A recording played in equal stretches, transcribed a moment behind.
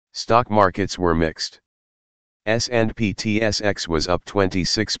Stock markets were mixed. S&P TSX was up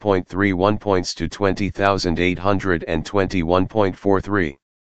 26.31 points to 20,821.43.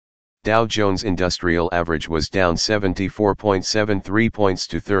 Dow Jones Industrial Average was down 74.73 points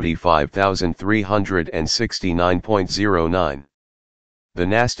to 35,369.09. The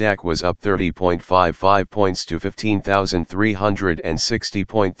Nasdaq was up 30.55 points to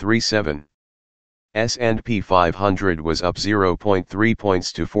 15,360.37. S&P 500 was up 0.3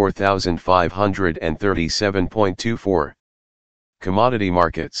 points to 4,537.24. Commodity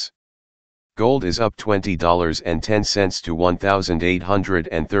markets. Gold is up $20.10 to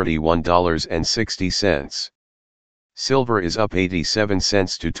 $1,831.60. Silver is up 87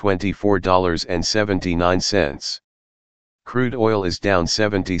 cents to $24.79. Crude oil is down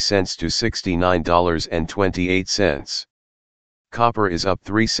 70 cents to $69.28. Copper is up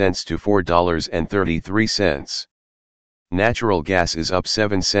 3 cents to $4.33. Natural gas is up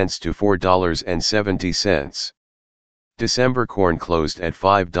 7 cents to $4.70. December corn closed at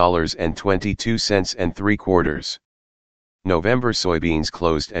 $5.22 and 3/4. November soybeans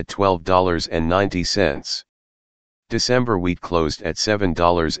closed at $12.90. December wheat closed at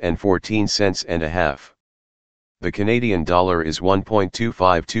 $7.14 and a half. The Canadian dollar is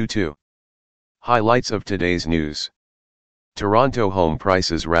 1.2522. Highlights of today's news. Toronto home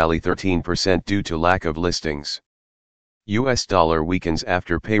prices rally 13% due to lack of listings. US dollar weakens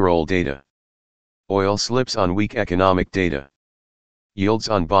after payroll data. Oil slips on weak economic data. Yields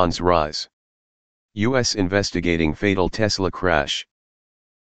on bonds rise. US investigating fatal Tesla crash.